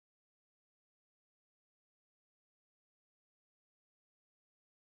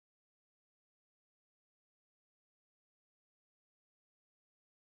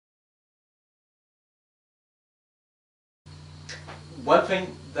one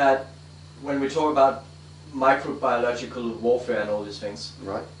thing that when we talk about microbiological warfare and all these things,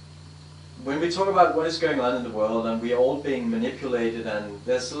 right? when we talk about what is going on in the world and we are all being manipulated and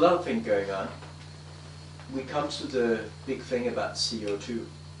there's a lot of things going on, we come to the big thing about CO2.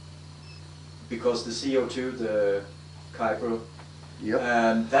 Because the CO2, the Kuiper,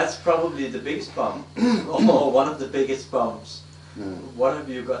 Yep. that's probably the biggest bomb, or one of the biggest bombs. Mm. What have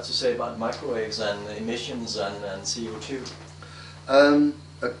you got to say about microwaves and emissions and CO2?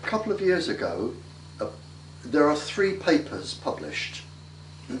 A couple of years ago, there are 3 papers published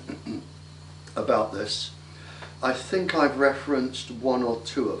about this. I think I've referenced 1 or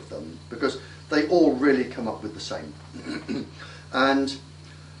 2 of them because they all really come up with the same. And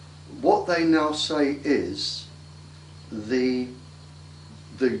what they now say is the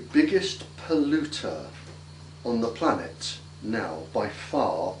biggest polluter on the planet now, by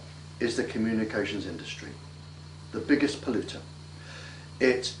far, is the communications industry. The biggest polluter.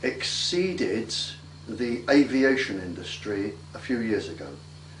 It exceeded the aviation industry a few years ago.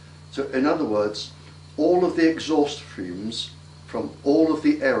 So in other words, all of the exhaust fumes from all of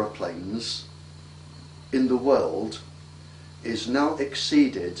the aeroplanes in the world is now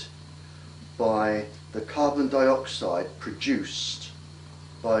exceeded by the carbon dioxide produced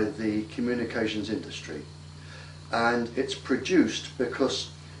by the communications industry. And it's produced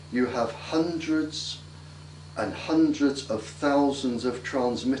because you have hundreds and hundreds of thousands of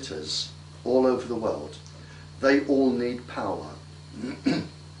transmitters all over the world. They all need power.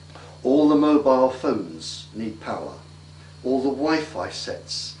 All the mobile phones need power. All the Wi-Fi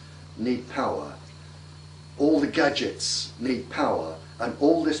sets need power. All the gadgets need power, and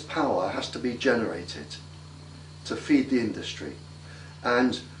all this power has to be generated to feed the industry.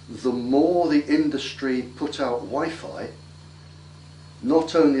 And the more the industry put out Wi-Fi,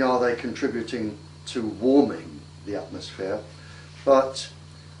 not only are they contributing to warming the atmosphere, but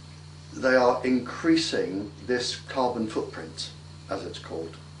they are increasing this carbon footprint, as it's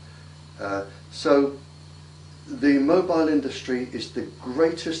called. So the mobile industry is the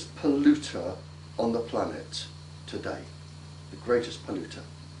greatest polluter on the planet today, the greatest polluter,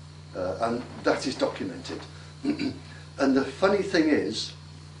 and that is documented. And the funny thing is,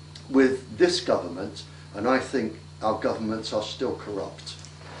 with this government, and I think our governments are still corrupt,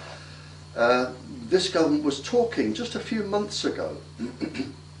 this government was talking just a few months ago,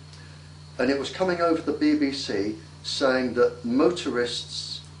 and it was coming over the BBC saying that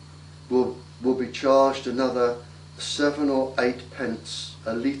motorists will be charged another 7 or 8 pence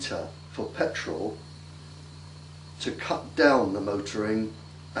a litre for petrol to cut down the motoring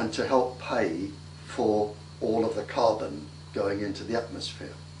and to help pay for all of the carbon going into the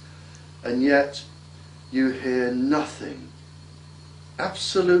atmosphere. And yet you hear nothing,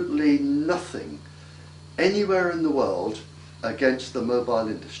 absolutely nothing, anywhere in the world against the mobile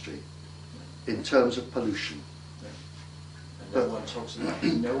industry in terms of pollution. No one talks about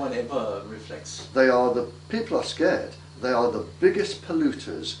it. No one ever reflects. People are scared. They are the biggest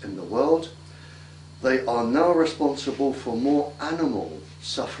polluters in the world. They are now responsible for more animal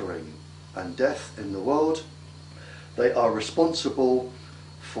suffering and death in the world. They are responsible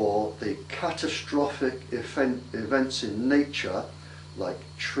for the catastrophic events in nature, like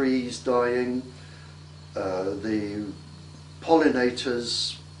trees dying, the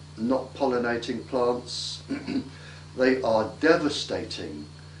pollinators not pollinating plants. They are devastating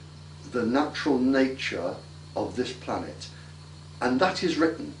the natural nature of this planet, and that is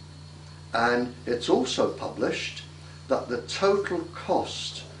written, and it's also published that the total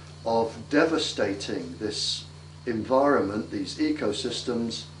cost of devastating this environment, these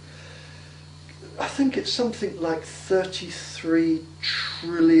ecosystems, I think it's something like $33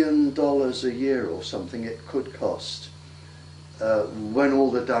 trillion a year or something it could cost when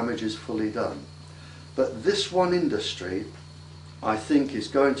all the damage is fully done. But this one industry, I think, is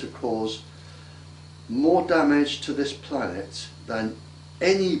going to cause more damage to this planet than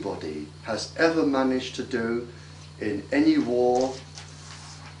anybody has ever managed to do in any war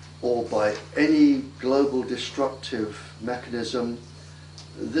or by any global destructive mechanism.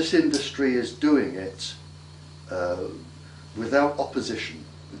 This industry is doing it without opposition,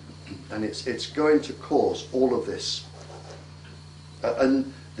 and it's going to cause all of this.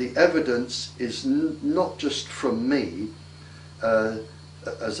 And the evidence is not just from me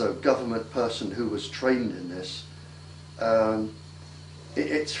as a government person who was trained in this.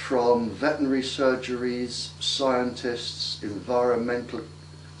 It's from veterinary surgeries, scientists, environmental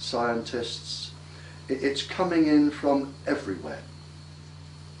scientists. It's coming in from everywhere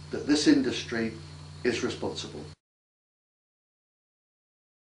that this industry is responsible.